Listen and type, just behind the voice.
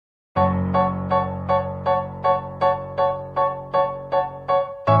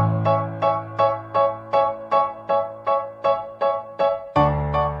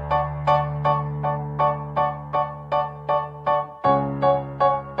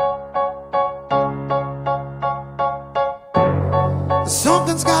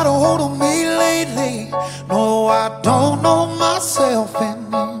Something's got a hold on me lately. No, I don't know myself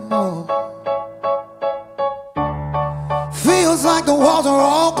anymore. Feels like the walls are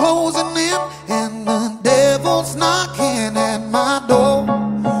all closing in and the devil's knocking at my door.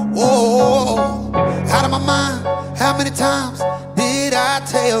 Oh, out of my mind, how many times did I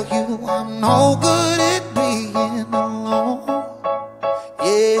tell you I'm no good at being alone?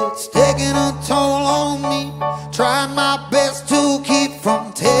 Yeah, it's taking a toll on me. Trying my best to keep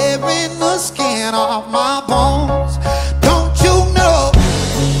from tearing the skin off my bones. Don't you know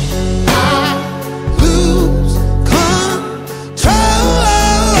I lose control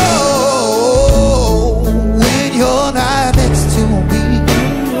when you're not next to me?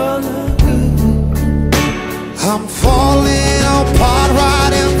 I'm falling apart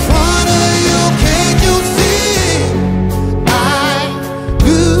right in front of you. Can't you see? I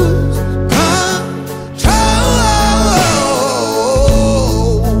lose control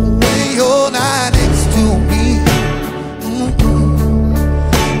when you're not next to me.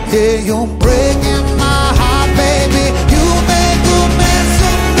 Yeah, you're breaking my heart, baby. You make a mess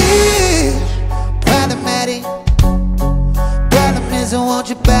of me. Problematic. Problem is I want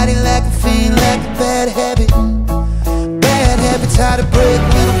your body like a fiend, like a bad habit.